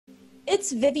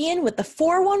It's Vivian with the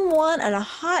 411 and a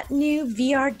hot new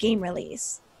VR game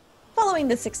release. Following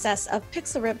the success of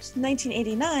Pixel Ripped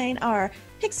 1989, our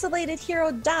pixelated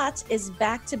hero Dot is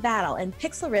back to battle in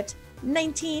Pixel Ripped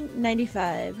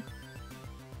 1995.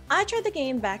 I tried the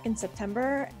game back in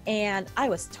September and I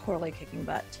was totally kicking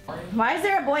butt. Why is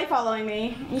there a boy following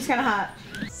me? He's kind of hot.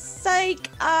 Psych!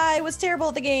 I was terrible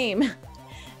at the game.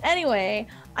 Anyway,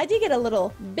 I did get a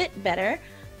little bit better.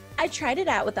 I tried it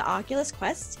out with the Oculus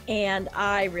Quest and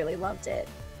I really loved it.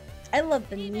 I love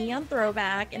the neon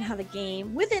throwback and how the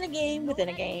game, within a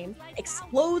game,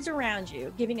 explodes around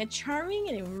you, giving a charming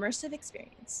and immersive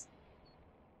experience.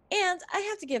 And I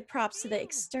have to give props to the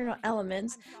external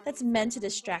elements that's meant to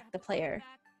distract the player.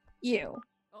 You,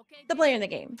 the player in the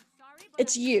game.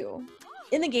 It's you,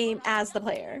 in the game as the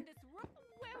player.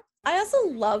 I also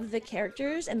love the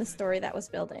characters and the story that was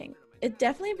building. It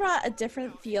definitely brought a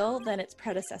different feel than its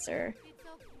predecessor.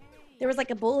 There was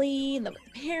like a bully, and the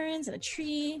parents, and a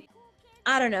tree.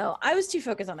 I don't know, I was too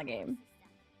focused on the game.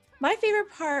 My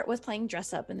favorite part was playing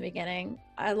dress up in the beginning.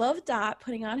 I loved Dot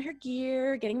putting on her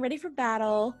gear, getting ready for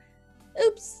battle.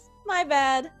 Oops, my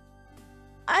bad.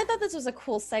 I thought this was a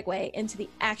cool segue into the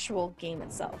actual game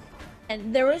itself.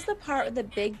 And there was the part with the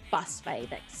big boss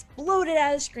fight that exploded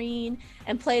out of the screen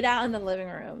and played out in the living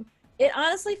room. It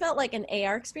honestly felt like an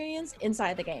AR experience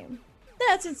inside the game.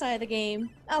 That's inside the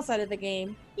game, outside of the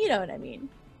game, you know what I mean.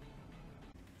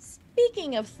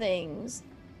 Speaking of things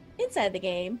inside the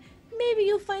game, maybe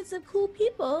you'll find some cool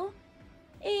people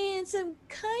and some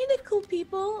kind of cool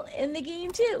people in the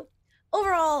game too.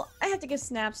 Overall, I have to give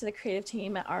snaps to the creative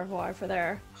team at Arvois for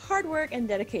their hard work and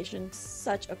dedication to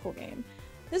such a cool game.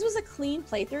 This was a clean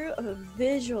playthrough of a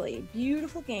visually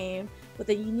beautiful game with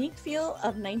a unique feel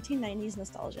of 1990s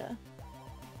nostalgia.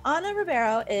 Ana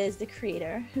Ribiero is the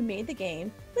creator who made the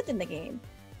game within the game,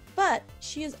 but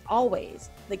she is always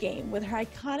the game with her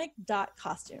iconic Dot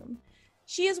costume.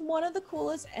 She is one of the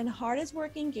coolest and hardest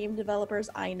working game developers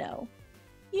I know.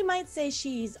 You might say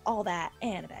she's all that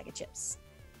and a bag of chips.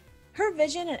 Her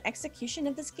vision and execution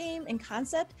of this game and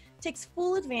concept takes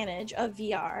full advantage of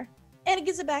VR, and it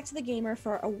gives it back to the gamer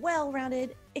for a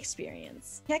well-rounded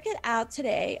experience. Check it out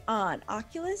today on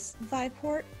Oculus,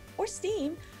 Viveport, or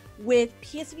Steam with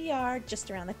PSVR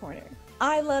just around the corner.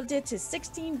 I loved it to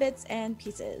 16 bits and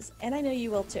pieces, and I know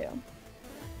you will too.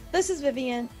 This is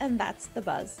Vivian, and that's The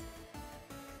Buzz.